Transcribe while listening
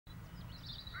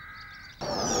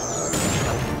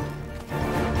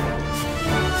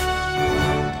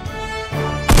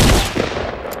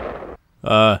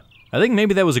I think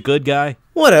maybe that was a good guy.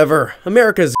 Whatever.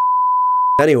 America's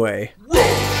anyway.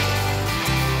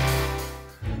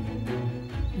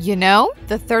 You know,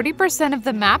 the 30% of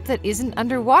the map that isn't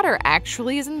underwater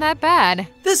actually isn't that bad.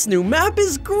 This new map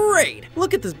is great!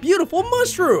 Look at this beautiful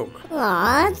mushroom!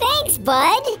 Aw, thanks,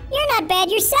 bud. You're not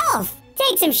bad yourself.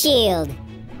 Take some shield.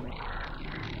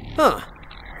 Huh.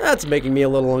 That's making me a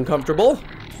little uncomfortable.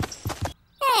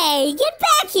 Hey, get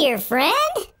back here, friend.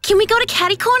 Can we go to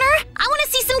Catty Corner? I want to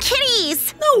see some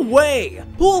kitties. No way!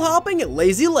 Pool hopping at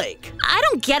Lazy Lake. I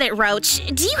don't get it, Roach.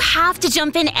 Do you have to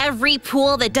jump in every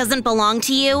pool that doesn't belong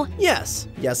to you? Yes,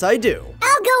 I do.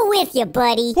 I'll go with you,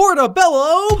 buddy.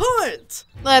 Portobello Hunt!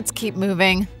 Let's keep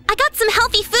moving. I got some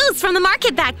healthy foods from the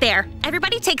market back there.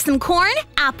 Everybody take some corn,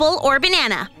 apple, or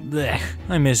banana. Blech,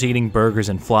 I miss eating burgers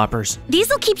and floppers. These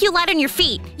will keep you light on your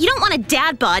feet. You don't want a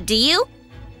dad bod, do you?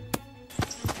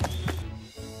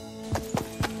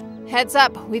 Heads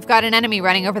up, we've got an enemy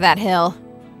running over that hill.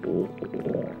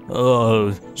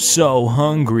 Oh, so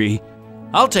hungry.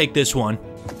 I'll take this one.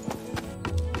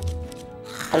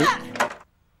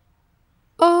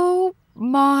 Oh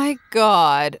my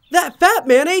god. That fat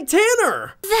man ate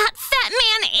Tanner! That fat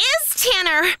man is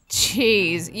Tanner!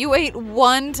 Jeez, you ate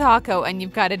one taco and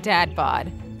you've got a dad bod.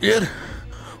 It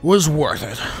was worth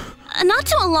it. Not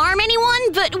to alarm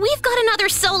anyone, but we've got another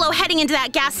solo heading into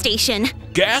that gas station.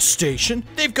 Gas station?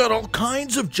 They've got all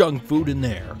kinds of junk food in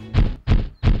there.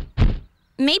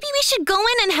 Maybe we should go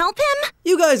in and help him?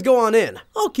 You guys go on in.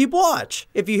 I'll keep watch.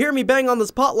 If you hear me bang on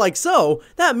this pot like so,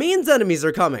 that means enemies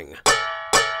are coming.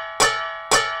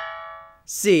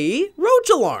 See? Roach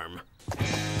alarm.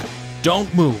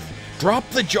 Don't move. Drop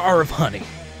the jar of honey.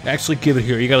 Actually, give it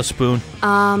here. You got a spoon?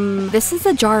 This is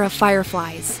a jar of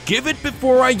fireflies. Give it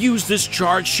before I use this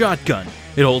charged shotgun.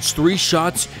 It holds 3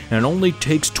 shots and only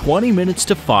takes 20 minutes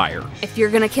to fire. If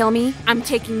you're gonna kill me, I'm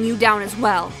taking you down as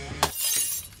well.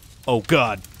 Oh,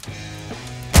 God.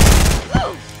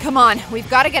 Come on, we've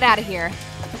got to get out of here.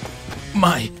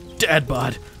 My dad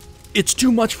bod. It's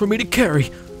too much for me to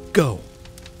carry. Go.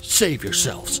 Save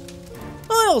yourselves.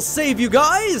 I'll save you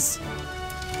guys!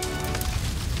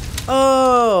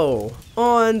 Oh,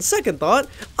 on second thought,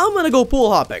 I'm gonna go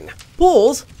pool hopping.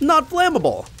 Pool's not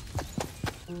flammable.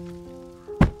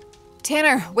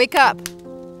 Tanner, wake up.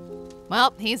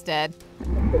 Well, he's dead.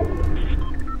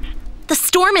 The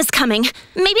storm is coming.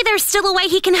 Maybe there's still a way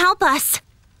he can help us.